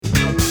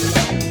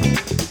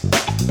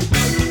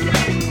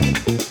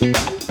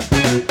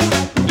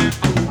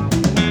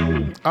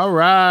All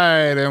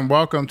right, and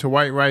welcome to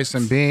White Rice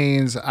and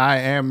Beans. I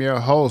am your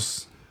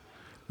host,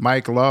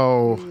 Mike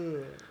Lowe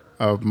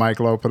of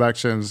Mike Lowe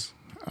Productions.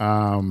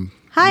 Hi,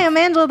 I'm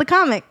Angela the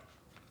comic.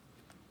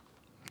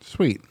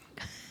 Sweet.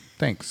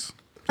 Thanks.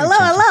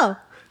 Hello.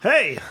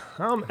 Hey,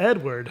 I'm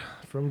Edward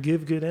from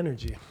Give Good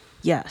Energy.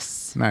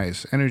 Yes.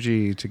 Nice.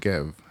 Energy to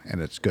give,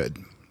 and it's good.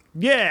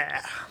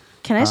 Yeah.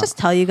 Can I just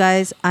tell you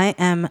guys, I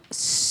am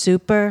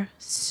super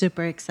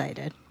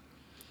excited.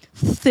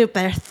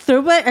 Super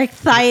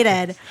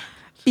excited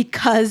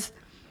because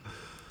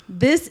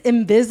this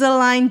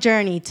Invisalign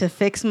journey to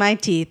fix my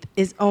teeth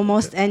is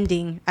almost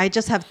ending. I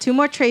just have 2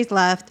 more trays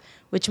left,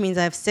 which means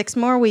I have 6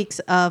 more weeks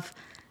of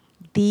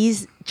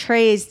these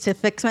trays to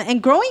fix my...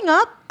 And growing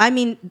up, I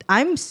mean,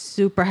 I'm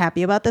super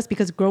happy about this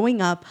because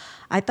growing up,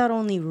 I thought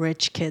only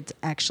rich kids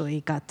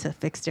actually got to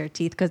fix their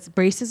teeth because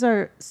braces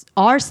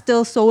are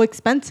still so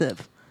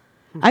expensive.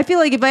 I feel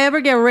like if I ever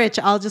get rich,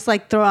 I'll just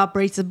like throw out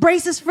braces.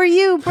 Braces for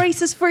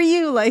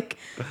you. Like,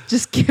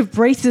 just give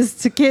braces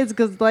to kids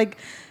because like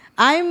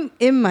I'm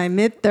in my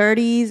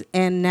mid-30s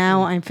and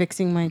now I'm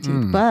fixing my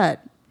teeth.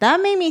 But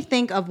that made me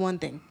think of one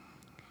thing.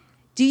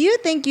 Do you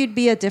think you'd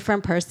be a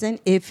different person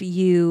if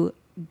you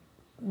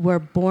were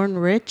born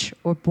rich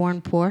or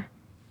born poor?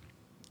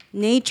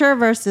 Nature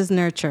versus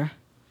nurture.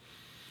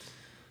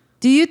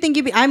 Do you think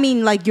you'd be... I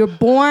mean, like, you're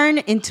born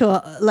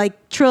into,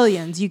 like,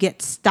 trillions. You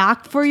get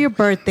stock for your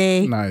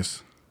birthday.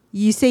 Nice.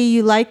 You say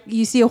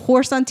you see a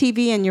horse on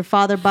TV and your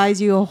father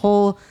buys you a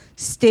whole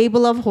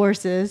stable of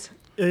horses.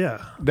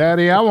 Yeah.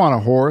 Daddy, I want a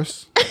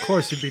horse. Of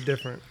course you'd be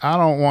different. I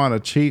don't want a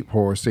cheap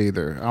horse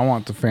either. I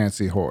want the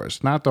fancy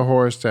horse. Not the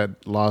horse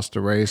that lost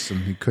the race and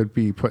he could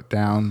be put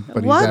down,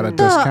 but he's at a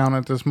discount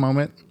at this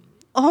moment.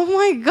 Oh,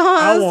 my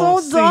God.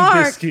 That's so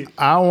dark. Biscuit.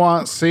 I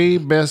want Sea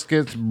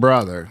Biscuit's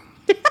brother.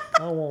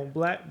 I want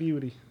Black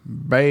Beauty.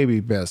 Baby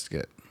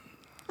Biscuit.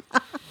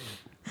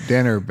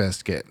 Dinner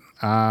Biscuit.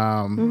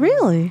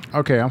 Really?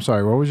 Okay, I'm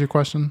sorry. What was your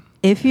question?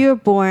 If you're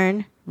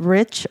born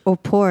rich or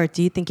poor,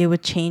 do you think it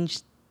would change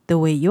the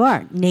way you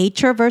are?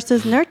 Nature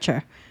versus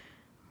nurture.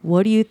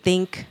 What do you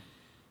think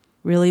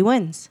really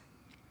wins?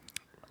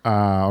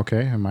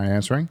 Okay, am I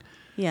answering?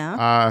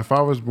 Yeah. If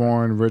I was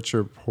born rich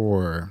or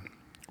poor,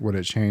 would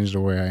it change the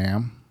way I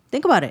am?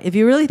 Think about it. If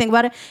you really think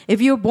about it,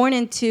 if you were born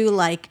into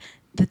like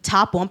the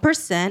top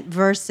 1%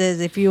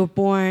 versus if you were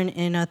born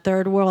in a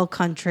third world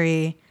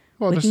country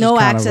with no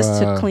access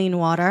to clean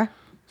water.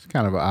 It's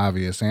kind of an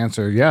obvious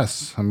answer.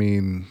 Yes. I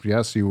mean,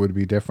 yes, you would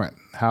be different.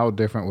 How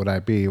different would I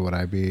be? Would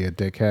I be a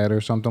dickhead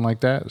or something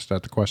like that? Is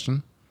that the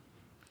question?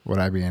 Would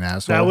I be an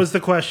asshole? That was the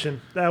question.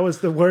 That was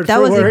the word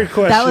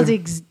question. That was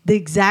the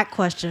exact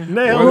question.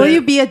 Nailed Will it.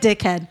 you be a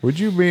dickhead? Would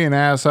you be an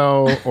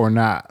asshole or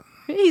not?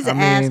 He's an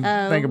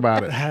asshole. Think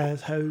about it.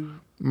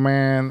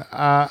 Man,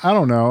 I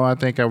don't know. I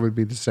think I would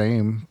be the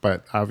same.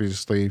 But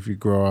obviously, if you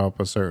grow up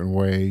a certain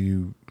way,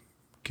 you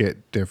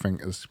get different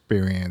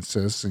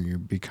experiences and you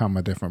become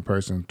a different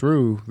person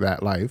through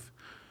that life.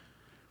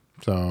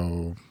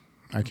 So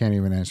I can't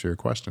even answer your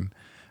question.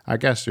 I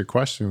guess your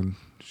question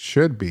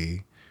should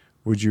be,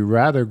 would you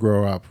rather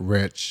grow up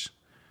rich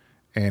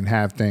and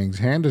have things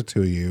handed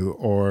to you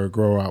or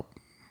grow up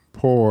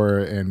poor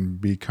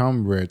and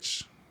become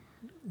rich?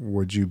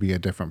 Would you be a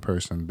different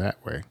person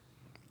that way?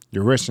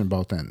 You're rich in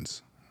both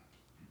ends.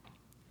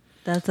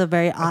 That's a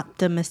very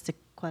optimistic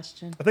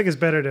question. I think it's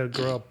better to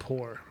grow up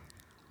poor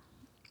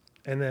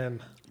and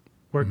then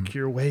work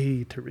your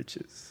way to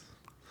riches.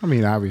 I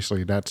mean,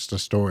 obviously, that's the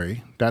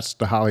story. That's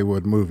the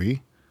Hollywood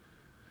movie.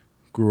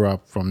 Grew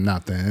up from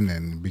nothing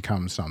and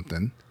become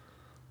something.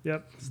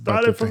 Yep.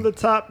 Started from the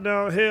top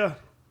down here.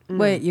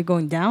 Wait, you're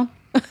going down?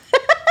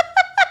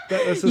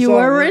 That's You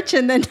were rich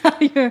and then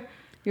now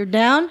you're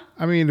down?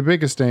 I mean, the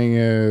biggest thing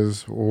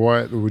is,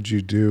 what would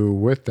you do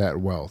with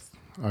that wealth?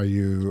 Are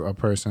you a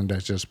person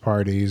that just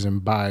parties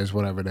and buys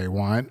whatever they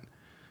want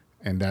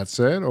and that's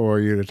it? Or are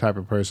you the type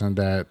of person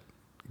that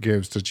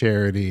gives to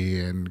charity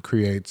and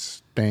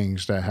creates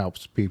things that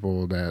helps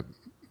people that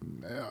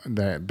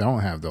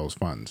don't have those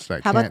funds,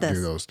 that can't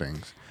do those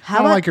things? I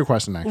don't like your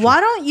question, actually. Why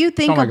don't you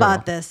think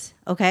about this,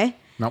 okay?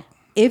 Nope.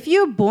 If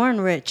you're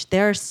born rich,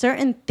 there are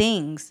certain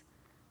things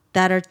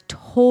that are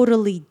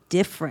totally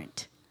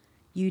different.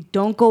 You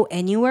don't go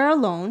anywhere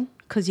alone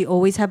because you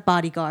always have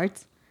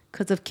bodyguards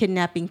because of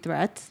kidnapping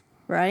threats,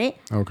 right?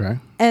 Okay.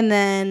 And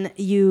then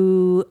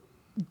you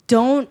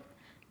don't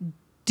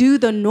do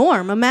the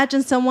norm.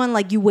 Imagine someone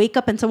like you wake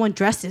up and someone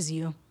dresses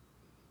you.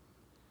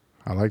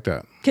 I like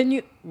that. Can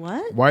you...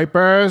 What?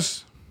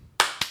 Wipers.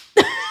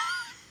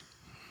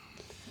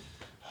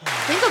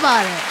 Think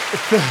about it.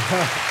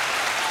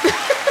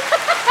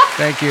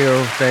 Thank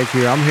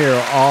you. I'm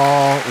here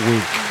all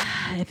week.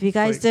 If you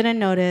guys didn't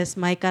notice,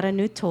 Mike got a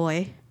new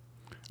toy,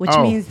 which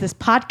means this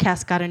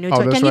podcast got a new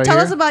toy. this Can you right tell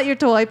here? us about your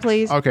toy,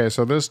 please? Okay,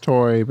 so this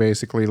toy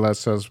basically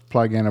lets us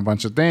plug in a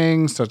bunch of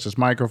things, such as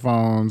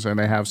microphones, and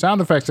they have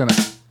sound effects in it.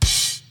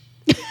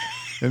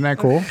 Isn't that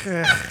cool?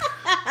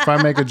 If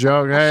I make a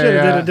joke, hey, should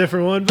have did a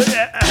different one, but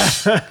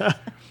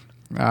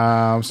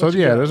so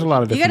yeah, there's a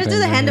lot of You different got to do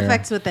things the hand in here.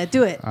 effects with that.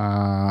 Do it.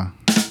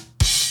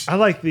 I I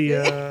like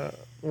the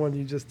one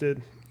you just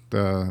did.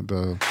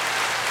 The.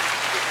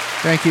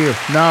 Thank you.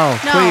 No,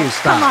 No, please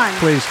stop. come on.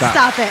 Please stop.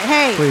 Stop it.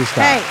 Hey. Please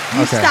stop. Hey,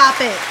 you Okay. stop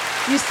it.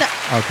 You stop.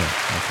 Okay.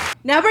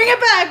 Now bring it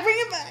back. Bring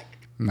it back.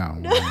 No.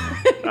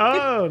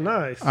 Oh,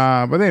 nice.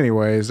 But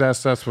anyways,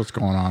 that's what's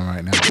going on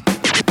right now.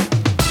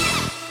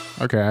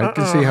 Okay, I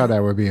can see how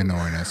that would be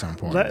annoying at some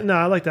point. No,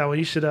 I like that one.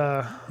 You should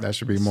That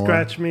should be more.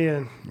 scratch me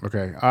in.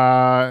 Okay.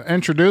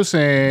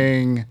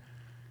 Introducing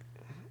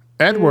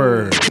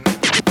Edward.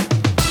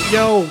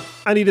 Yo,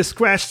 I need a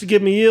scratch to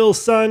get me ill,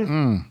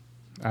 son.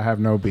 I have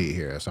no beat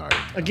here. Sorry.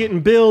 I'm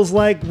getting bills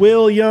like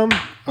William.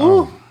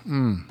 Ooh.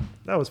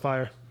 That was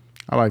fire.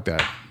 I like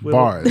that. Willie.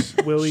 Bars.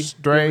 Willie.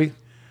 Straight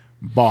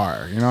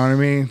bar. You know what I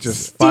mean?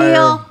 Just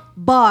Steel fire.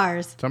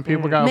 bars. Some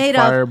people got Made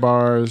fire of-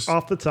 bars.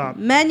 Off the top.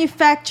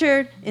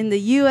 Manufactured in the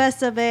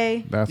U.S. of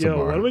A. That's a Yo,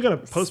 bar. when are we going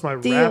to post my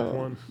Steel. rap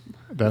one?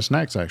 That's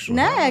next, actually.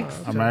 Next.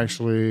 I'm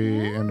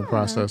actually in the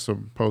process of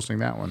posting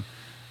that one.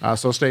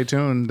 So stay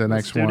tuned. The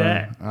next do one.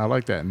 that. I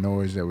like that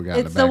noise that we got.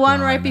 It's in the one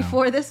background right now.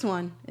 before this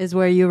one is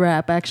where you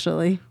rap,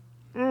 actually.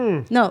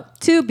 No,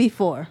 two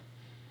before.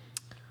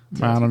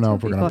 I don't know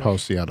if we're going before. to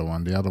post the other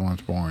one. The other one's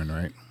boring,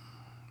 right?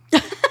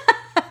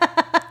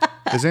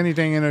 Is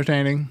anything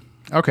entertaining?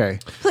 Okay.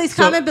 Please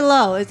comment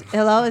below. Is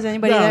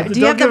anybody No, there? Do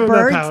you don't have the give 'em that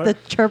birds, power. the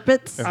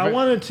chirpets? I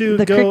wanted to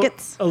The go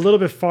crickets? a little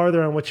bit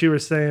farther on what you were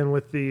saying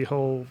with the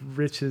whole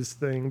riches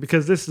thing,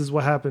 because this is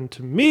what happened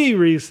to me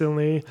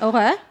recently.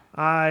 Okay.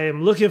 I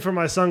am looking for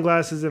my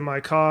sunglasses in my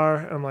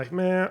car. I'm like,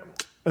 man.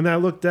 And then I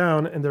look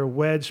down and they're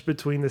wedged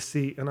between the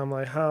seat. And I'm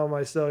like, how am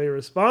I so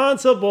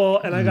irresponsible?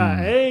 And I got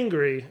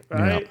angry,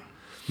 right?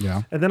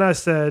 Yeah. And then I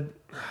said,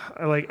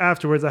 like,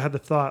 afterwards, I had the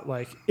thought,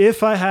 like,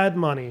 if I had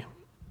money,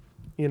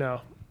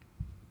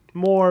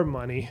 more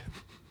money,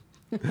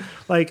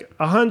 like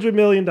 $100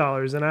 million,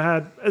 and I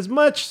had as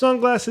much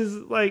sunglasses,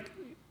 like,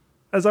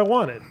 as I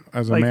wanted.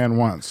 As a Like, man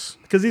wants.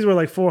 because these were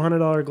like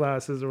 $400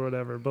 glasses or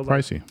whatever. But like,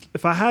 Pricey.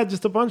 if I had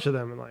just a bunch of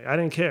them and like I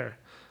didn't care,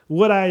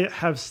 would I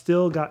have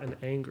still gotten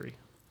angry?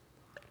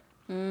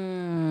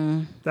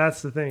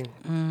 That's the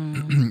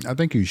thing. I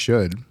think you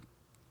should.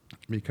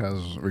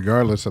 Because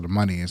regardless of the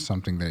money, it's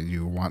something that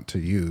you want to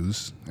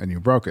use and you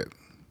broke it.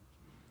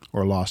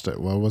 Or lost it.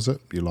 What was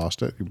it? You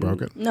lost it? You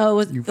broke it? No, it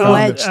was You found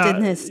wedged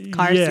in his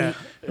car yeah,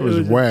 seat. It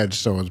was wedged,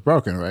 so it was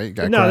broken, right? You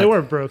got No, they cracked.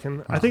 weren't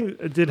broken. I think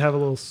it did have a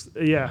little,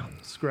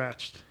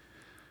 scratched.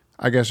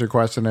 I guess your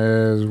question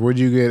is, would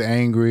you get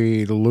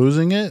angry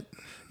losing it?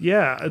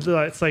 Yeah,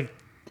 it's like,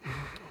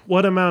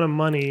 what amount of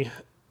money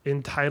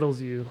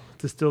entitles you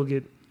to still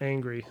get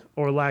angry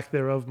or lack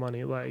thereof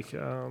money? Like,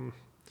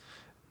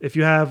 if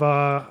you have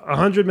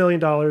 $100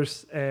 million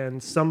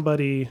and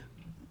somebody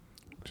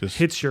Just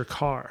hits your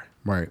car,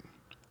 right.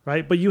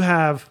 right? But you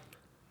have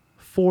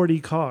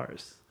 40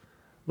 cars.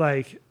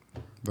 Like,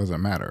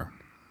 Doesn't matter.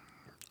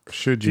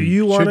 Should do you?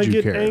 you want to should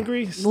you get care?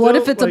 angry? What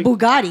if still? it's Like, a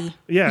Bugatti?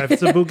 Yeah, if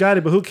it's a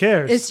Bugatti, but who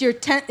cares? It's your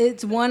 10.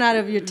 It's one out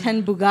of your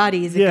 10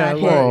 Bugattis that Yeah, got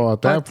hit. Well,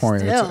 at that But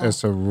point, still.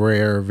 it's a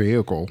rare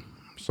vehicle,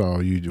 so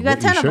you got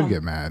 10 of should them.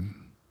 get mad.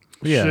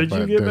 Yeah, Should you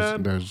but get there's,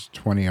 mad? there's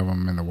 20 of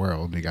them in the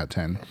world. You got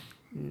 10.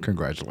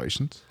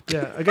 Congratulations.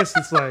 Yeah, I guess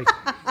it's like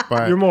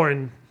But you're more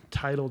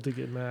entitled to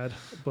get mad,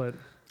 but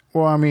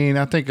well, I mean,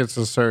 I think it's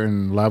a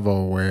certain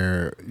level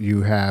where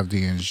you have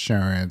the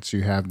insurance,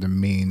 you have the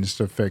means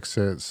to fix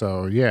it.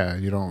 So yeah,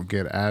 you don't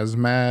get as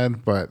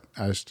mad, but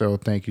I still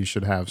think you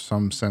should have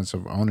some sense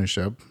of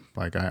ownership.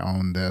 Like, I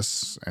own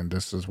this, and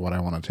this is what I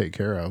want to take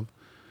care of.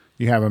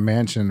 You have a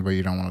mansion, but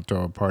you don't want to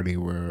throw a party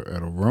where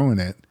it'll ruin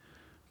it,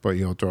 but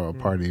you'll throw a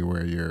party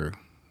where you're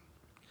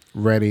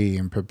ready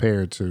and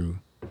prepared to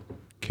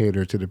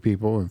cater to the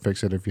people and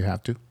fix it if you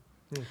have to.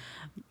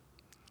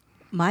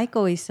 Mike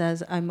always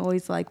says, I'm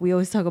always like, we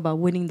always talk about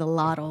winning the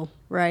lotto,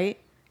 right?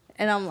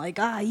 And I'm like,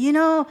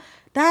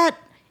 that,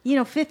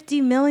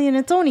 50 million,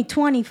 it's only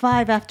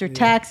 25 after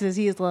taxes.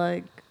 He's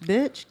like,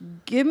 bitch,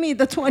 give me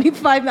the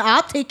 25.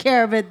 I'll take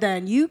care of it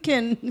then. You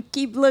can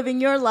keep living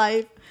your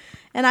life.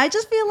 And I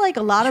just feel like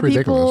a lot It's of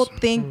people ridiculous.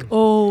 think,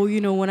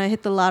 when I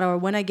hit the lotto or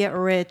when I get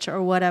rich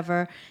or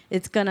whatever,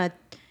 it's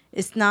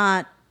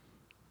not,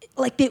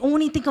 like, they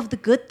only think of the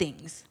good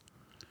things.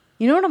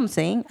 You know what I'm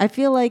saying? I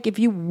feel like if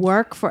you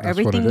work for That's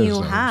what everything it is, you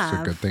though. have,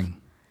 It's a good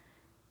thing.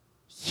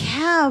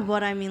 yeah,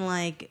 but I mean,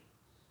 like,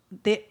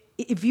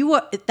 if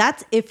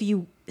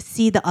you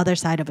see the other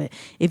side of it.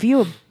 If you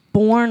were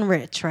born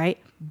rich, right?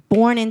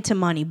 Born into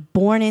money,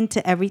 born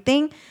into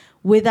everything,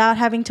 without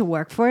having to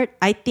work for it,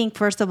 I think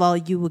first of all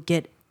you would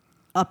get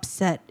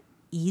upset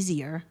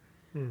easier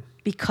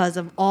because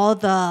of all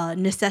the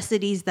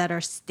necessities that are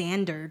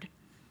standard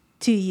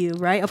to you,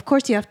 right? Of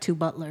course, you have two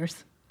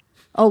butlers.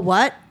 Oh,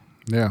 what?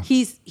 Yeah.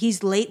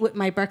 He's late with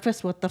my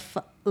breakfast. What the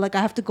fuck? Like,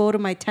 I have to go to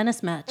my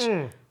tennis match.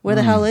 Where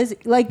the hell is he?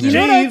 Like, you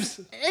know Jeeves.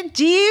 what?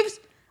 Jeeves?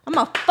 I'm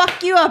gonna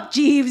fuck you up,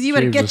 Jeeves. You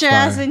better Jeeves get is your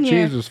ass fired. in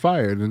here. Jeeves is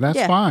fired, and that's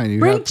Yeah. fine. You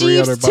Bring have three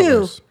Jeeves other too.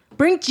 butlers.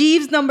 Bring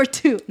Jeeves number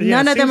 2. Yeah,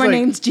 None it of them seems are like-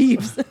 named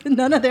Jeeves.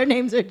 None of their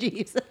names are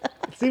Jeeves.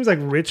 it seems like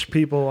rich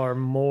people are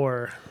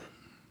more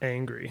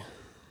angry.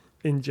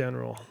 in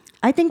general.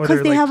 I think Or because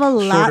they're, they like, have a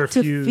lot shorter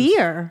to fuse.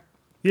 fear.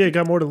 Yeah, you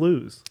got more to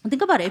lose.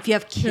 Think about it. If you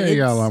have kids, Yeah, you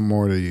got a lot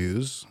more to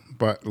use,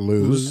 but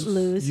lose.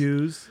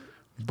 Use.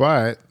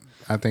 But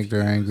I think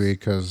they're angry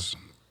because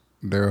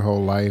their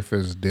whole life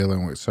is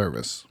dealing with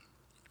service.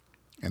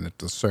 And if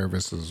the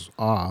service is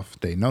off,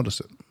 they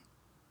notice it.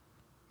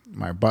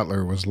 My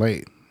butler was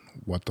late.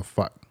 What the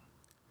fuck?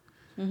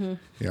 You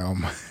know,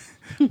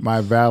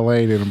 my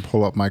valet didn't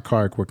pull up my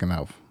car quick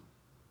enough.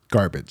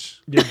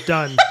 Garbage. You're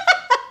done.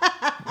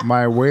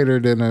 My waiter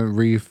didn't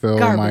refill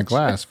my Garbage.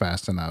 glass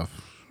fast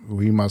enough.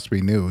 He must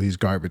be new. He's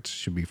garbage.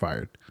 Should be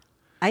fired.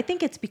 I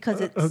think it's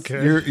because it's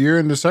Okay. You're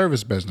in the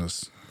service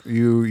business.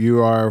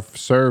 You are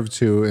served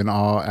to in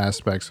all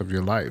aspects of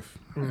your life,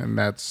 and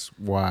that's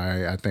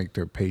why I think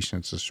their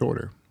patience is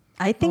shorter.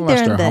 I think Unless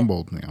they're they're in the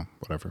humbled,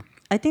 whatever.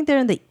 I think they're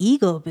in the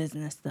ego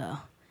business though.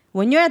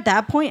 When you're at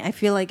that point, I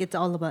feel like it's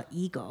all about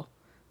ego.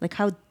 Like,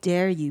 how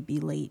dare you be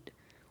late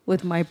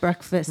with my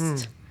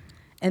breakfast?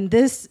 And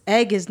this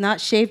egg is not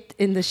shaped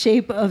in the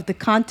shape of the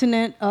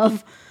continent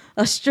of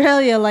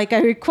Australia like I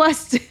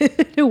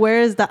requested.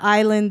 Where is the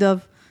island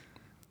of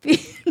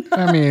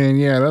I mean,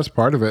 yeah, that's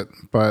part of it,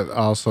 but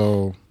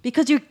also,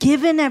 because you're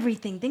given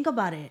everything. Think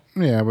about it.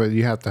 yeah, but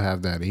you have to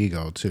have that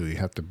ego too. You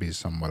have to be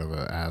somewhat of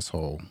an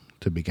asshole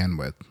to begin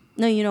with.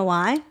 No, you know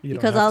why? You don't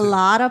Because have a to.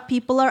 lot of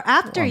people are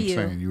after I'm you.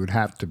 saying you would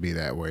have to be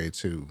that way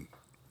to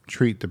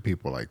treat the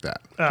people like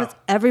that. Because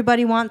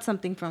everybody wants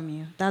something from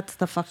you. That's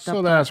the fucked So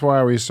up. that's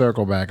why we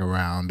circle back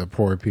around. The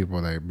poor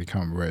people that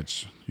become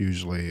rich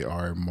usually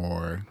are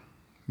more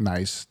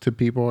nice to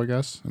people, I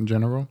guess, in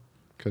general,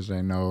 because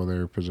they know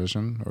their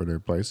position or their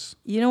place.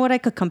 You know what I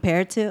could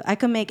compare it to? I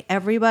could make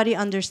everybody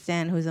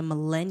understand who's a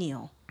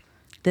millennial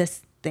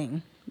this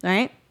thing,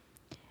 right?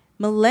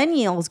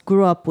 Millennials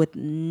grew up with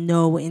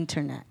no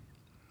internet,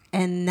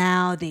 and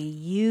now they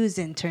use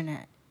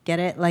internet. Get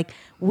it? Like,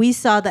 we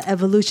saw the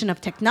evolution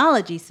of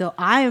technology, so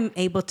I'm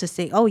able to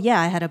say, oh, yeah,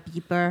 I had a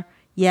beeper.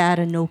 Yeah, I had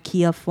a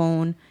Nokia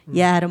phone.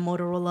 Yeah, I had a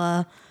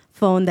Motorola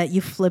phone that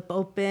you flip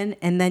open,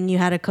 and then you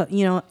had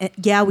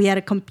yeah, we had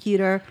a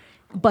computer.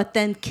 But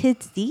then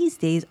kids these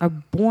days are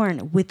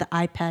born with the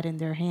iPad in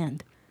their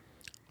hand.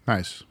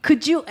 Nice.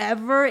 Could you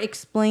ever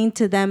explain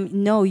to them,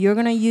 no, you're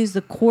going to use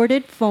the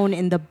corded phone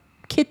in the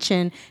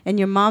kitchen, and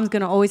your mom's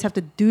going to always have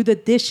to do the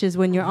dishes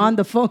when you're on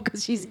the phone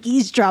because she's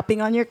eavesdropping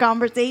on your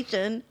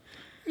conversation?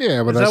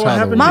 Yeah, but Is that that's what how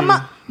happened the to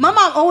world- My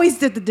mom always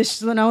did the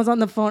dishes when I was on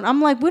the phone.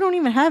 I'm like, we don't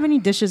even have any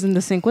dishes in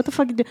the sink. What the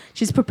fuck?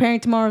 She's preparing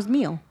tomorrow's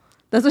meal.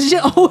 That's what she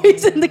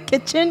always in the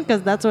kitchen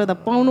because that's where the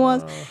phone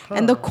was.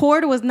 And the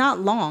cord was not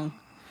long.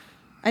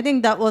 I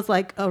think that was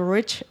like a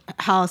rich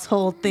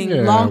household thing.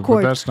 Yeah, Long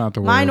cord. but that's not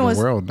the way Mine of was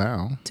the world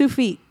now. 2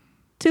 feet.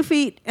 2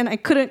 feet. And I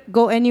couldn't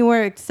go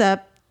anywhere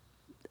except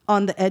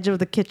on the edge of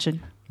the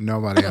kitchen.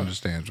 Nobody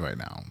understands right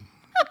now.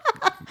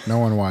 No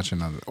one watching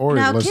or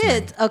Now, listening.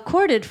 kids, a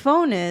corded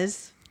phone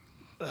is...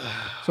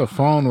 It's a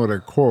phone with a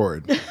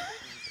cord.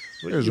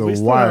 There's a we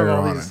still wire have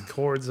all on these it.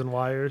 cords and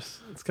wires.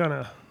 It's kind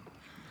of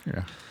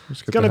Yeah,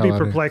 it's gonna be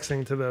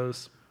perplexing to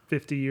those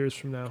 50 years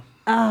from now.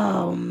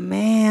 Oh,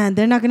 man.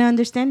 They're not going to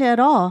understand it at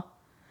all.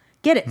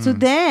 Get it? So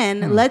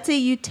then, let's say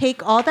you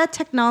take all that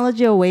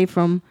technology away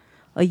from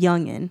a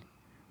youngin',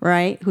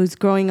 right? Who's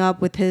growing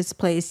up with his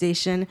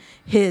PlayStation,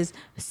 his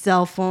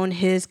cell phone,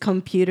 his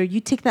computer.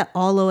 You take that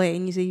all away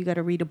and you say you got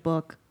to read a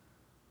book.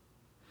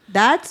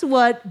 That's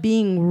what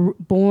being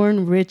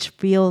born rich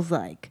feels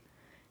like.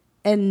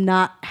 And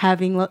not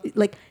having,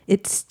 like,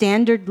 it's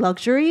standard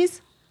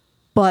luxuries,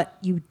 but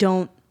you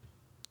don't.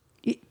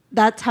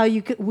 That's how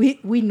you could, we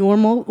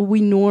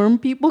norm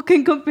people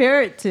can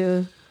compare it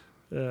to.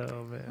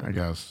 Oh man. I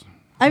guess.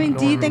 I mean,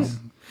 do you think?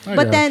 I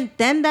But guess.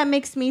 then that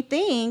makes me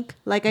think.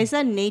 Like I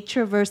said,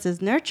 nature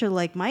versus nurture.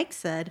 Like Mike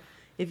said,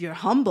 if you're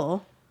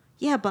humble,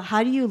 yeah. But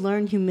how do you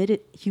learn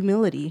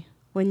humility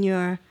when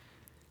your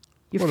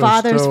Well, there's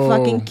father's still-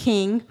 fucking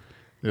king,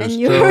 There's and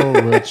you're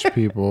still rich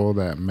people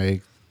that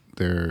make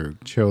their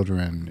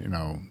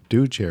children,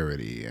 do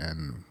charity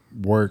and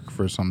work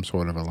for some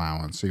sort of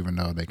allowance, even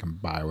though they can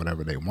buy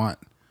whatever they want.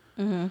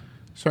 Mm-hmm.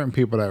 Certain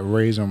people that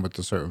raise them with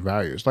the certain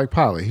values, like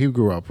Polly, he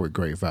grew up with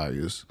great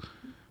values,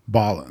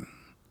 balling.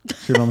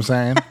 See what I'm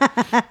saying?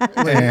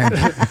 And,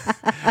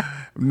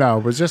 no,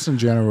 but just in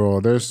general,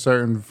 there's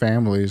certain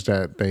families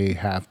that they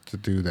have to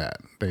do that.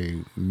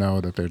 They know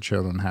that their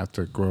children have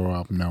to grow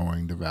up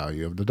knowing the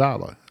value of the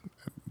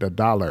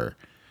dollar,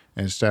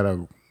 instead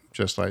of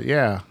just like,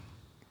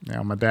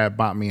 my dad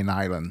bought me an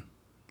island.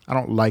 I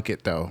don't like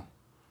it though.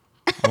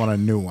 I want a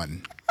new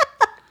one.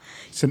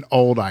 It's an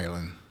old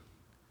island.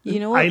 you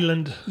know what?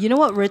 Island. You know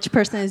what rich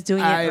person is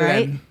doing it right?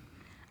 Island.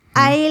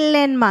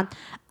 Island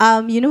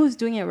man. You know who's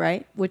doing it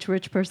right? Which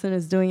rich person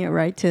is doing it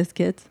right to his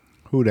kids?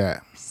 Who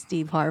that?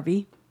 Steve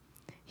Harvey.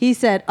 He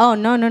said, oh,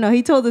 no.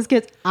 He told his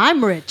kids,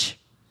 I'm rich.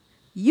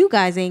 You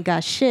guys ain't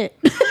got shit.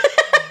 And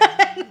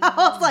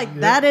I was like,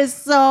 that is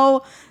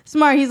so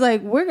smart. He's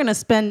like,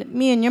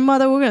 me and your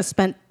mother, we're going to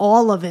spend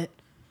all of it.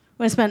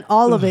 We're going to spend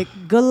all of it.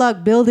 Good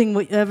luck building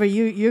whatever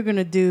you're going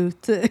to do.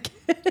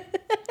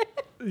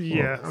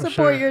 Yeah, I'm Support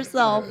sure.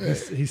 yourself.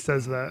 He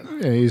says that.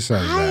 Yeah, he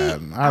says that.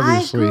 I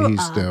Obviously, grew he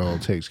up- still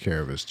takes care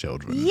of his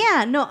children.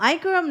 Yeah, no, I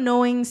grew up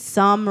knowing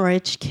some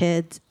rich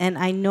kids, and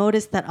I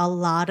noticed that a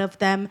lot of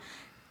them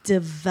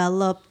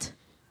developed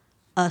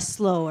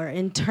slower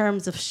in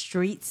terms of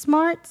street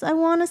smarts, I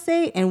want to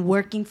say, and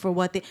working for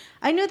what they.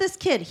 I knew this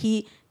kid.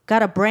 He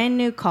got a brand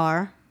new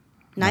car,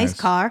 nice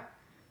Nice. car,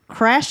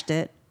 crashed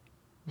it.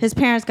 His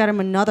parents got him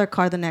another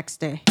car the next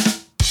day.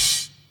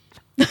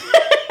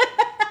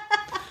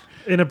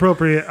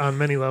 Inappropriate on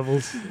many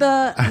levels.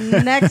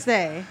 The next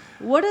day.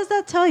 What does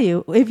that tell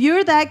you? If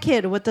you're that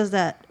kid, what does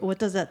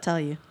that tell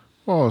you?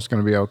 Well, it's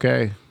going to be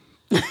okay.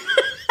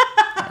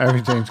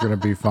 Everything's going to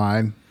be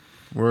fine.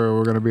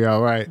 We're going to be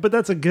all right. But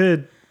that's a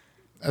good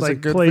That's a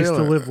like good place to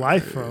feeling. live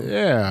life from.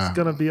 Yeah. It's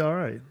gonna be all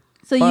right.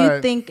 So you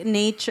But- think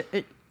nature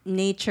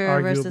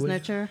versus Arguably.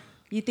 nurture?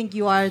 You think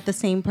you are the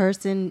same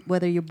person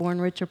whether you're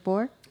born rich or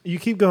poor? You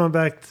keep going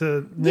back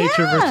to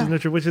nature Yeah. versus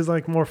nurture, which is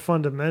like more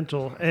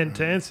fundamental. And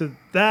to answer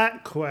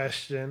that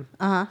question,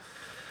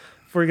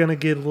 if we're gonna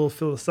get a little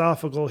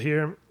philosophical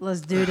here,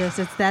 Let's do this.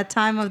 It's that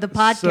time of the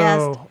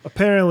podcast. so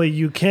apparently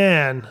you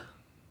can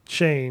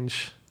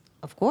change,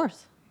 Of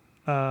course.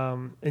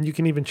 and you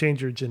can even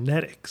change your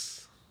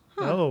genetics.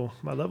 Oh,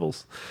 my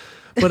levels.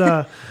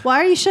 But Why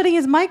are you shutting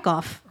his mic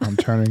off? I'm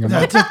turning him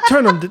up.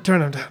 turn them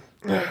down.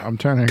 I'm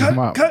turning him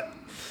up. Cut.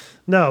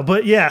 No,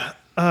 but yeah,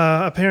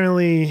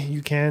 apparently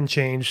you can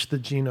change the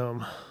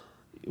genome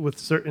with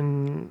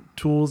certain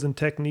tools and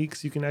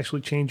techniques. You can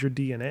actually change your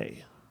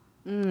DNA,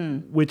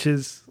 which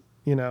is,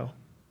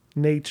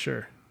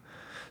 nature.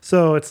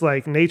 So it's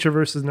like nature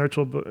versus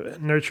nurture,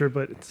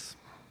 but it's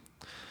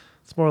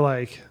more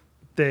like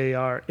they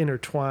are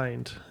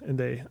intertwined and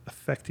they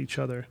affect each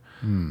other.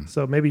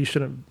 So maybe you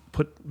shouldn't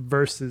put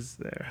verses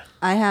there.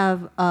 I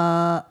have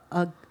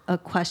a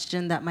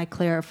question that might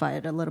clarify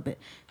it a little bit.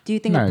 Do you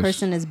think Nice. a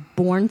person is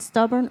born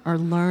stubborn or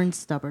learned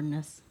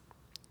stubbornness?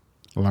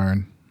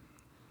 Learn.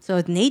 So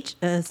it's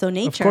nature. So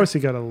nature. Of course, you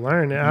got to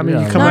learn it. I mean,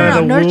 Yeah, you come No, out no, of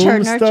the no, nurture,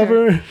 womb nurture.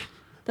 stubborn.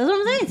 That's what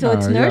I'm saying. So No,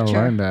 it's you gotta nurture.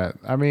 learn that.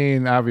 I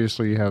mean,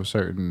 obviously, you have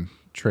certain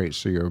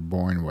traits that you're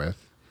born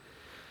with,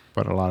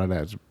 but a lot of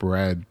that's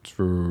bred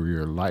through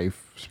your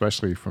life,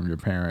 especially from your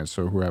parents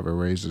or whoever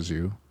raises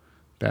you.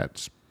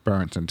 That's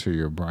burnt into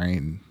your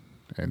brain,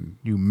 and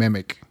you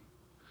mimic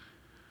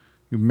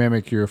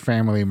your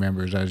family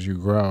members as you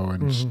grow,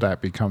 and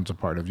that becomes a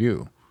part of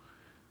you.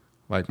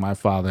 Like my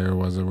father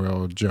was a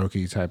real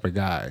jokey type of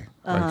guy.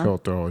 Like he'll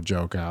throw a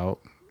joke out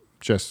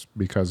just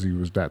because he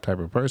was that type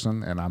of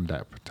person, and I'm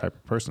that type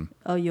of person.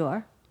 Oh, you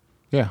are?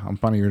 Yeah, I'm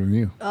funnier than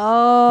you.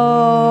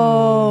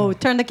 Oh,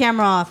 turn the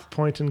camera off.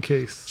 Point in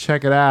case.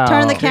 Check it out.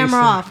 Turn the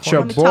camera off.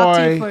 Your Let me talk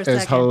to you boy for a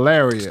is second.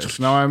 hilarious.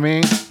 Know what I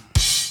mean?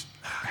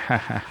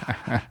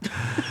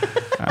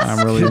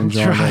 I'm really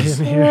enjoying Try this.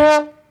 in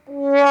here.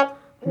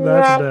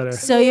 That's better.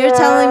 So you're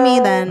telling me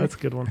then, That's a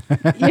good one.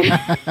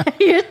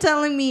 you're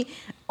telling me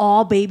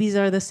all babies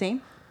are the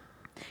same?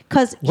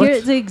 Because What?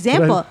 here's the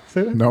example. Did I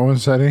say that? No one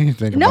said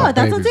anything No, about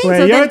that's what I'm babies. saying. Wait,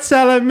 So you're then-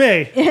 telling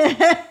me.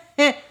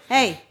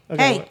 Hey,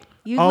 Okay, hey,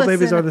 you all listen.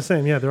 babies are the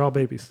same. Yeah, they're all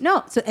babies.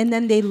 No, so and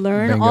then they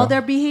learn Bingo. all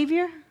their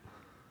behavior.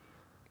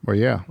 Well,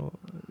 yeah,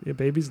 Yeah,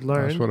 babies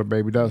learn. that's what a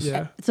baby does.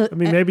 Yeah. So I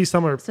mean, maybe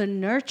some are so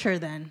nurture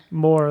then.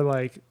 more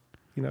like,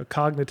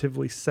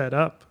 cognitively set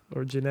up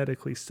or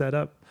genetically set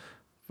up,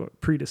 or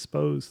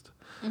predisposed.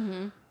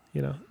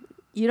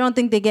 You don't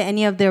think they get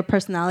any of their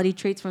personality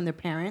traits from their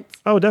parents?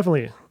 Oh,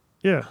 definitely.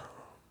 Yeah.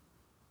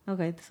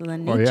 Okay, so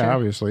then nature. Well, yeah,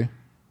 obviously.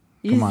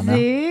 You Come on now.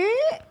 see?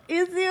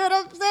 You see what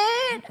I'm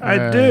saying?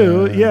 I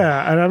do.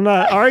 Yeah. And I'm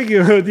not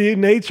arguing with you.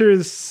 Nature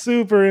is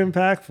super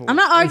impactful. I'm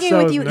not And arguing so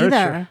with is you nurture.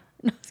 either.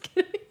 No, just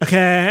kidding.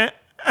 Okay.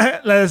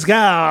 Let's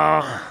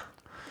go.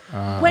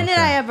 When did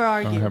Okay. I ever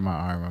Don't argue? hit my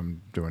arm.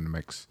 I'm doing the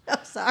mix.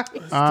 I'm sorry.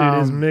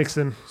 Dude is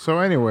mixing. So,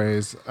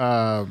 anyways,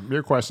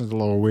 your question's a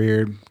little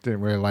weird. Didn't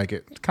really like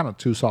it. It's kind of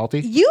too salty.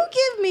 You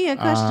give me a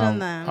question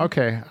then.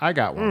 Okay, I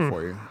got one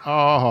for you.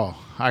 Oh,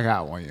 I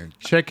got one. You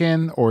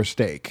chicken or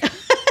steak?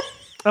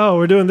 Oh,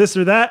 we're doing this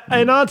or that.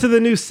 And on to the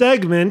new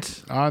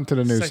segment. On to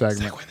the new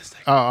segment. Segue, the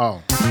segment.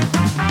 Oh,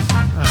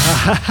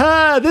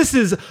 This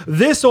is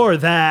this or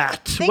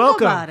that. Think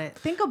Welcome. about it.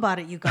 Think about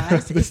it, you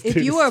guys. This if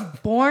dude you is- were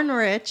born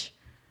rich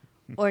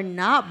or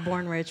not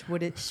born rich,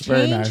 would it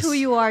very change nice. who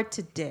you are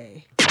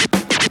today?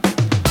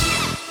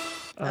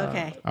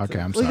 Okay. okay.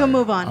 I'm We sorry. can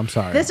move on. I'm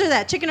sorry. This or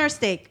that, chicken or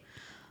steak?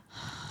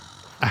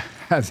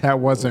 That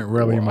wasn't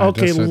really my.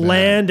 Okay, this or that.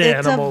 land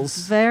It's animals.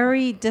 a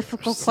very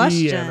difficult Sea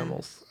question.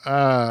 animals.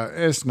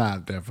 It's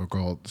not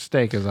difficult.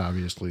 Steak is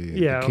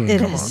obviously Yeah, the king,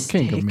 It of, is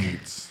king of steak.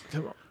 meats.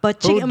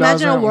 But Who chicken,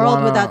 imagine a doesn't world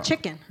wanna- without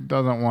chicken.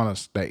 Doesn't want a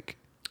steak.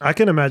 I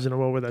can imagine a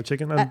world without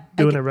chicken. I'm I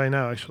doing get- it right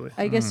now, actually.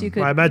 I guess you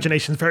could. My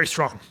imagination's very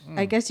strong.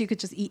 I guess you could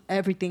just eat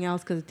everything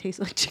else because it tastes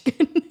like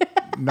chicken.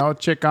 No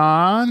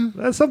chicken.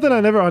 That's something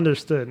I never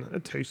understood.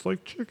 It tastes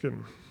like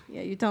chicken.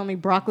 Yeah, you telling me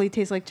broccoli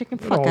tastes like chicken?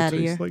 It Fuck all out of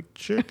tastes here. like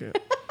chicken.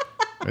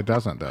 It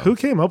doesn't though. Who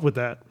came up with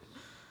that?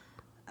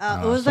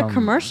 It was a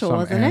commercial, some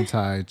wasn't it?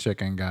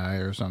 anti-chicken guy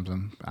or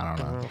something. I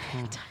don't know.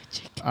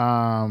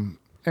 Chicken.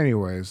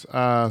 Anyways,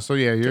 so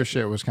yeah, your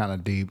shit was kind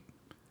of deep.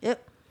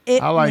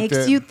 It I liked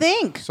makes it. you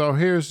think. So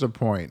here's the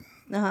point.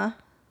 Uh-huh.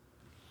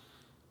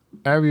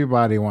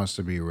 Everybody wants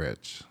to be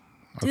rich.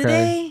 Do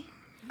Okay?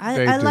 they?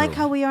 They I like do.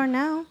 how we are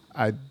now.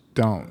 I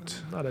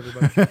don't. Not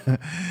everybody.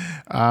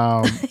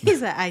 He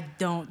said, I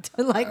don't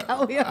like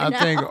how we are I now.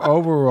 think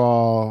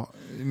overall,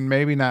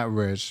 maybe not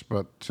rich,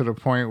 but to the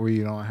point where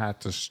you don't have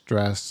to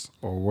stress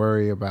or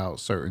worry about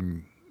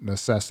certain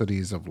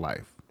necessities of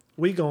life.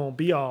 We gonna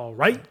be all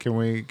right. Can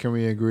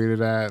we agree to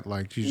that?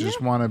 Like you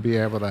just want to be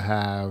able to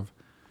have,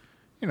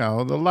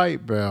 the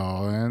light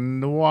bill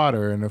and the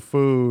water and the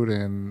food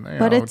and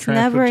But it's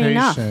never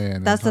enough.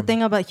 transportation That's the and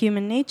thing about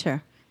human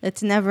nature.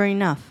 It's never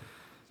enough.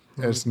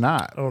 It's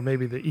not. Or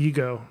maybe the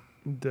ego.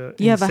 The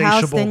You have a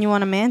house, insatiable- then you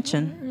want a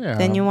mansion. Yeah.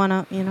 Then you want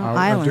a, I do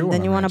island. Then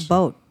want a you want a mansion.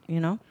 boat,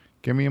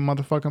 Give me a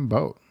motherfucking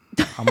boat.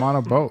 I'm on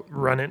a boat.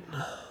 Run it.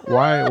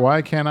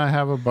 Why can't I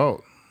have a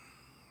boat?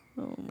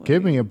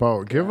 Give me a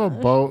boat. Give a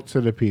boat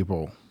to the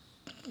people.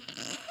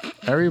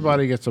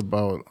 Everybody gets a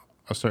boat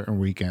a certain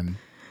weekend.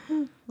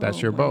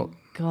 That's your boat.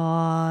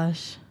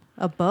 Gosh.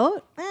 A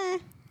boat?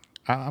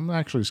 I'm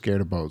actually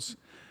scared of boats.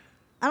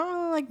 I don't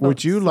really like boats.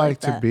 Would you like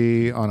to that.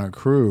 be on a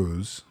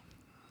cruise,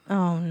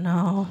 Oh,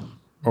 no.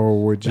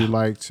 or would you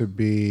like to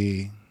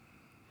be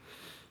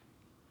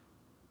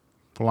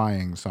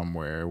flying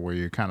somewhere where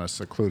you're kind of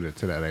secluded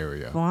to that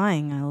area?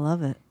 Flying. I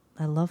love it.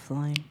 I love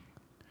flying.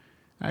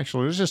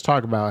 Actually, let's just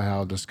talk about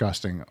how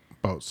disgusting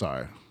boats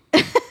are.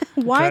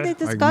 Why are Okay.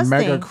 they Like disgusting?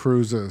 mega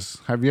cruises.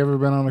 Have you ever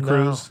been on a No,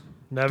 cruise?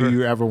 never. Do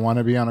you ever want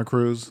to be on a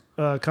cruise?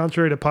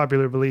 Contrary to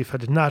popular belief, I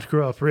did not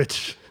grow up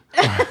rich.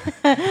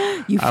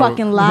 You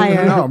fucking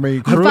liar. No, I mean,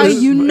 In fact,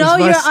 cruise. you know is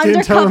my you're skin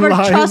tone undercover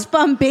lying? trust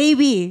fund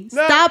baby.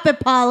 No. Stop it,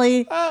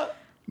 Polly.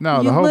 No,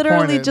 You the whole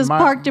literally point is, just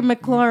parked your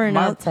McLaren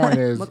My outside. point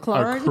is,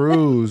 McLaren? a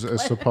cruise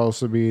is supposed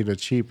to be the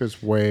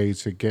cheapest way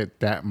to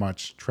get that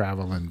much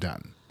traveling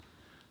done.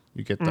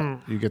 You get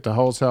the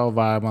hotel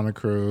vibe on a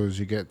cruise.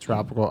 You get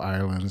tropical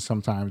islands,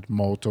 sometimes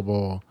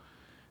multiple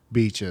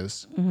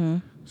beaches. Mm-hmm.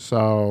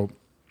 So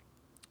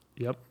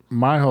Yep.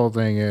 my whole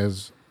thing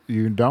is,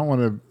 you don't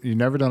want to. You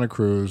never done a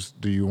cruise.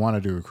 Do you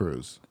want to do a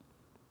cruise?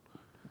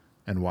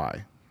 And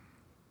why?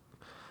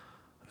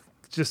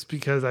 Just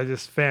because I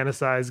just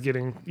fantasize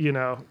getting,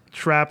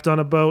 trapped on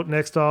a boat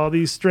next to all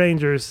these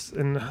strangers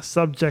and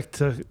subject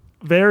to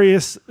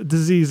various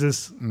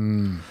diseases.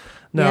 No,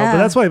 Yeah. but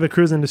that's why the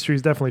cruise industry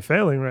is definitely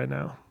failing right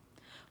now.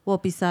 Well,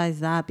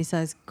 besides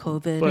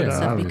COVID But, and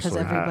stuff, because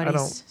obviously. I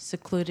everybody's don't-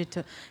 secluded to.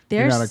 not a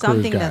There's cruise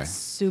something guy. that's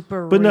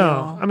super But real.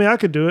 no, I mean, I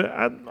could do it.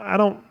 I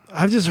don't.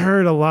 I've just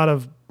heard a lot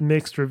of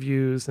mixed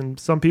reviews, and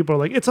some people are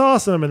like, "It's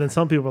awesome," and then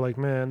some people are like,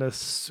 "Man, that's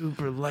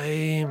super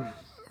lame."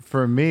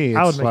 For me,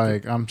 I would it's make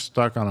like I'm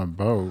stuck on a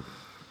boat,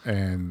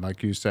 and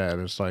like you said,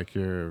 it's like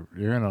you're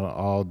in an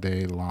all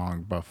day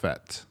long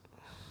buffet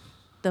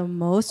The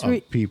most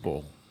of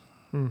people.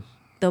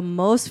 the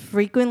most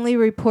frequently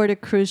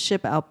reported cruise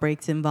ship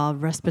outbreaks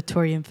involve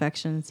respiratory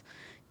infections,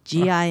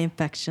 GI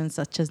infections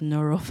such as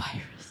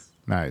norovirus.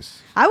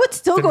 Nice. I would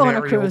still go on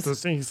a Venereal cruise.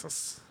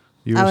 diseases.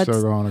 You I would would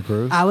still go on a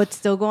cruise? I would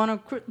still go on a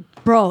cruise.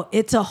 Bro,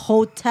 it's a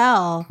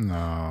hotel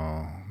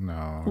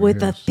No.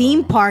 with a You're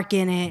theme so- park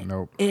in it.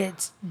 Nope.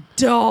 It's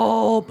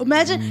dope.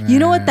 Imagine, you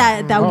know what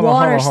that Hold on,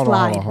 water hold on,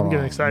 slide. hold on. I'm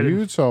getting excited.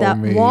 You told That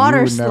me water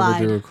you would slide.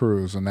 never do a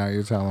cruise, and now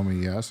you're telling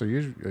me yes. Are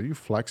you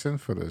flexing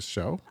for this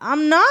show?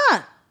 I'm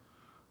not.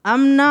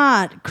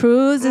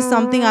 Cruise is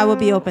something I would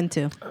be open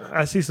to.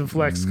 I see some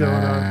flex going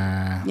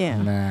on.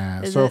 Yeah.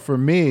 Nah. Is So it- for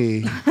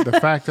me, the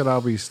fact that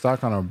I'll be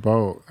stuck on a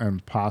boat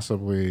and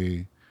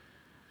possibly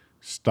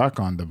stuck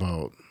on the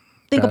boat.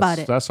 Think that's- about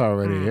it. That's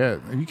already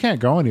it. You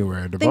can't go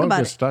anywhere. The Think boat about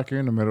gets it. stuck. You're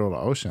in the middle of the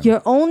ocean.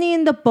 You're only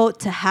in the boat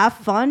to have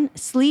fun,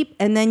 sleep,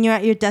 and then you're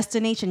at your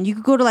destination. You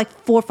could go to like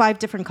 4 or 5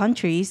 different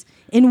countries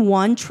in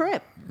one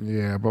trip.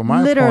 Yeah, but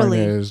my Literally.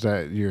 point is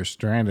that you're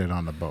stranded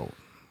on the boat.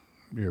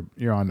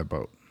 You're on the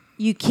boat.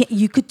 You can't.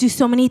 You could do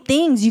so many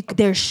things.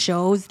 There's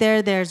shows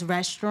there. There's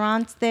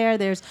restaurants there.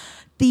 There's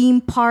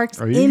theme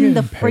parks Are you in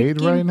the getting paid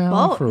freaking right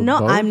now boat. for No,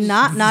 boats? I'm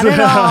not. Not at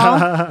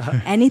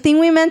all. Anything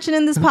we mention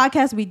in this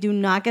podcast, we do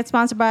not get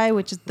sponsored by,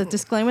 which is the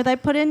disclaimer that I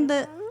put in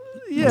the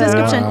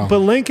description. But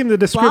link in the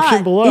description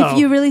But below. if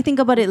you really think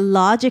about it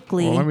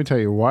logically, Well, let me tell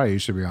you why you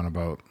should be on a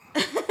boat.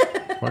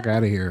 Fuck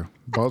out of here.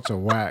 Boats are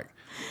whack.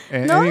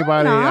 And No, they're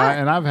anybody, not.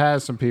 and I've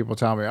had some people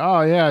tell me,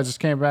 "Oh yeah, I just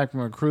came back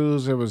from a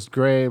cruise. It was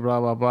great." Blah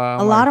blah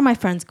blah. a lot of my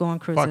friends go on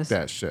fuck cruises.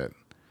 that shit.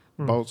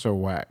 Boats are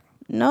whack.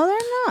 No, they're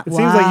not. it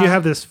seems like you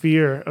have this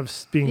fear of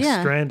being Yeah.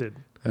 stranded.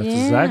 That's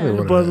Yeah. exactly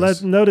what But it is.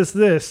 let's notice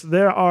this: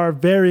 there are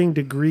varying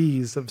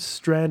degrees of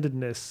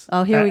strandedness.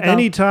 Oh, here at we go.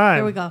 any time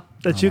Here we go.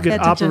 that you my could Pay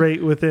attention.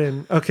 operate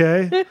within.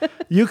 Okay,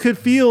 you could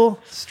feel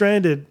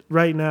stranded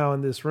right now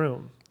in this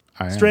room.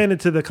 I am. Stranded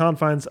to the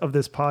confines of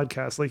this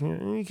podcast. Like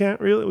you can't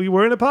really. We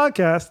were in a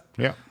podcast,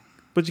 Yeah.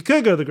 but you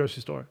could go to the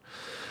grocery store.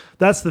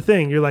 That's the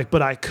thing. You're like,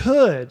 but I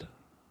could.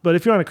 But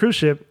if you're on a cruise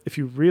ship, if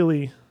you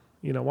really,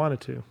 wanted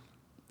to,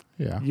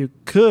 Yeah. you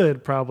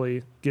could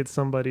probably get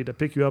somebody to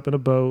pick you up in a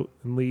boat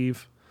and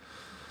leave.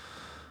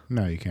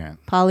 No, you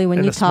can't. Polly, when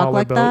In you a talk smaller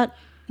like boat. that,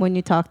 when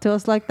you talk to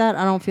us like that,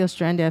 I don't feel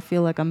stranded. I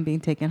feel like I'm being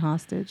taken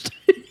hostage.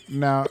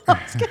 Now,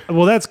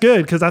 Well, that's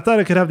good because I thought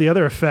it could have the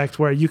other effect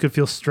where you could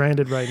feel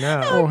stranded right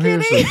now. well,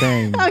 here's the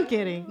thing. I'm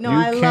kidding. No, You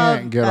I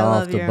can't love get I off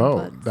love the your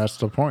boat. inputs. That's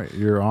the point.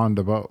 You're on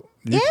the boat.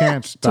 You Yeah.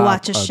 can't To stop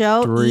watch a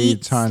show, eat,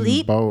 3-ton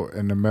sleep. boat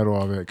in the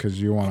middle of it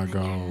because you want to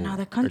go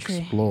another country.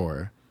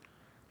 explore.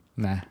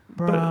 Nah.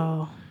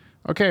 Bro.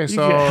 Okay, You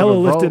so get hella the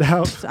lifted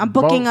vote- out. I'm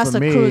booking vote us for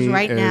a me cruise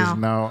right is now.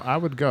 No, I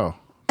would go,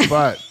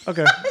 but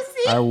Okay.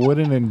 I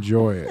wouldn't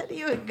enjoy it.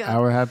 You would go. I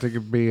would have to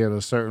be at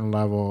a certain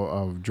level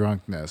of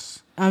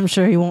drunkenness I'm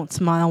sure he won't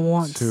smile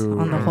once to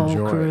on the whole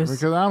enjoy cruise. it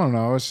because I don't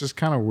know. It's just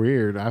kind of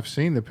weird. I've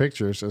seen the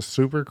pictures. It's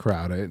super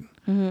crowded.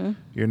 Mm-hmm.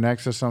 You're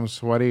next to some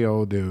sweaty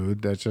old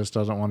dude that just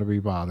doesn't want to be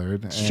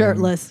bothered. and-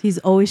 Shirtless. He's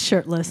always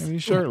shirtless. And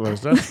he's shirtless.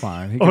 That's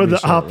fine. He can Or be the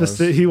shirtless.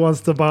 opposite. He wants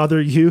to bother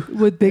you.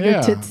 With bigger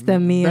Yeah, tits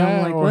than me. that,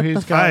 I'm like, or what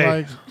he's the got Hey,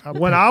 like a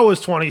When I was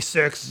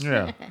 26,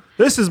 yeah.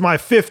 this is my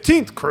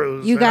 15th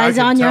cruise. You and I guys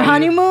can on your tell you-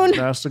 honeymoon?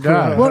 That's the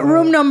guy. What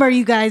room number are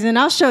you guys in?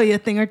 I'll show you a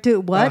thing or two.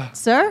 What,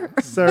 sir?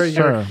 Sir,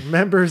 your Sir.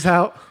 member's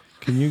out.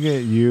 Can you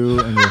get you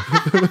and your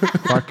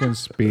fucking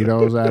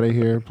speedos out of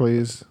here,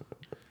 please?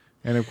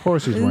 And of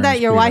course he's Isn't wearing that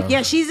your wife? Speedos.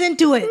 Yeah, she's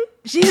into it.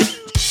 She's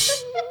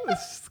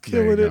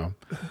There you Killing it.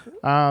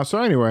 go.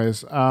 So,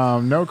 anyways,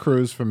 no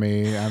cruise for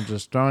me. I'm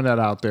just throwing that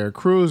out there.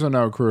 Cruise or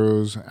no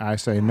cruise? I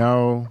say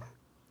no.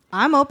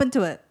 I'm open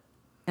to it.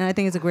 And I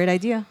think it's a great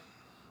idea.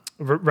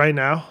 Right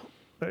now,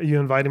 are you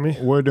inviting me?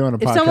 We're doing a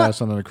If someone-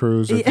 podcast on a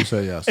cruise. If you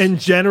say yes, In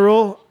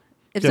general,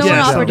 If Yes, someone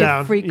yes, offered I'm you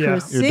down. free Yeah.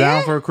 cruise, you're see?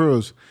 down for a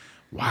cruise.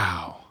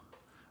 Wow.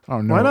 I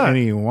don't know Why not?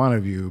 any one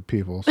of you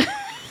people.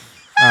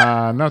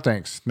 No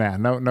thanks. Nah,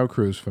 no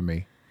cruise for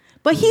me.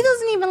 But he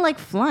doesn't even like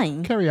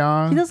flying. Carry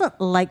on. He doesn't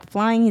like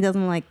flying. He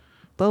doesn't like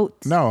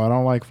boats. No, I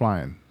don't like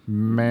flying.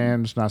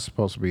 Man's not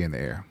supposed to be in the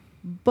air.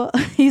 But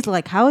he's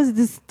like, how is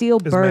this steel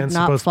is bird man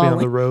not supposed to be on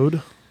falling? the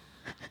road?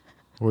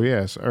 Well,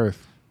 yeah, it's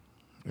Earth.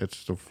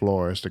 It's the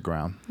floor. It's the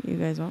ground. You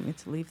guys want me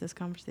to leave this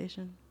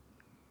conversation?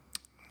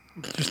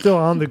 You're still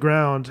on the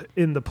ground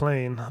in the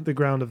plane, the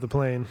ground of the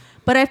plane.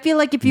 But I feel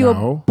like if you were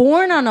No.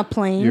 born on a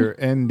plane, You're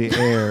in the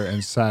air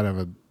inside of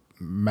a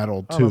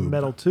metal On tube. a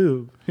metal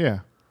tube. Yeah.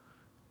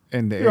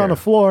 In the You're air. on the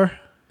floor.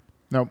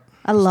 Nope.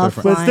 I love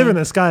different. But flying. it's different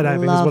than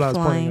skydiving, is Love what I was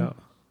pointing flying. out.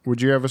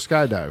 Would you ever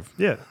skydive?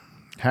 Yeah.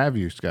 Have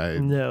you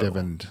No.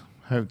 skydived?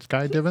 Have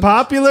skydived?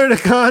 Popular to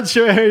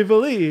contrary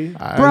belief.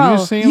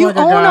 Bro, you like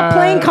own guy, a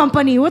plane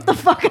company. What the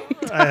fuck? Are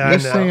you I You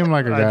know. seem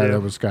like a I guy do. that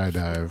would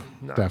skydive.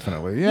 No.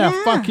 Definitely. Yeah,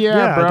 Yeah. fuck yeah,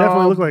 Yeah, bro. I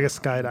definitely look like a I'll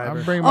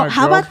skydiver. bring Oh, my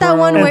how about that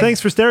one And where- thanks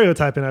for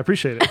stereotyping. I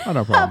appreciate it. Oh, no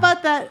How problem.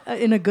 about that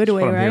in a good That's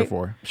way, what I'm here right?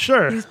 for.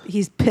 Sure.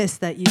 He's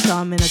pissed that you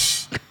saw him in a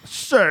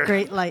Sure.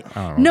 great light.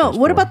 I don't know No, what that's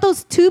what for. about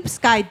those tube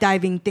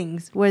skydiving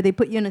things where they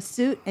put you in a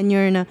suit and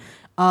you're in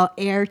a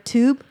air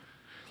tube?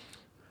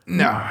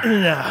 No. No,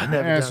 never The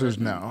done answer is it.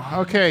 no.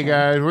 Okay,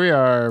 guys, we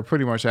are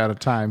pretty much out of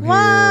time here.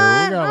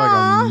 What? We got like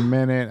Aw. a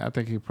minute. I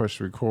think he pushed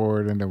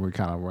record, and then we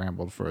kind of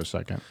rambled for a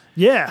second.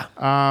 Yeah,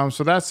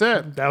 So that's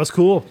it. that was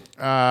cool.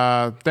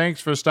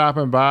 Thanks for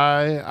stopping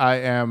by. I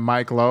am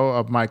Mike Lowe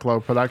of Mike Lowe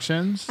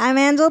Productions, I'm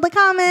Angela the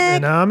comic.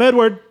 And I'm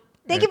Edward.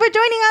 Thank you for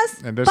joining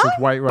us. and this Bye. is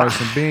White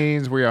Rice and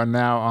Beans. We are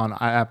now on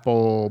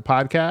Apple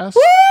Podcasts.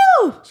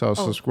 Woo! So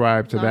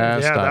subscribe to sorry.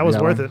 that. Yeah, Stop that was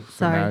worth yelling. it. So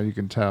Sorry. now you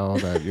can tell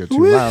that you're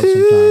too loud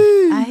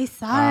sometimes. I'm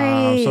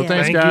sorry. So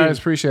thanks, Thank guys.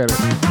 you. Appreciate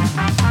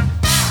it.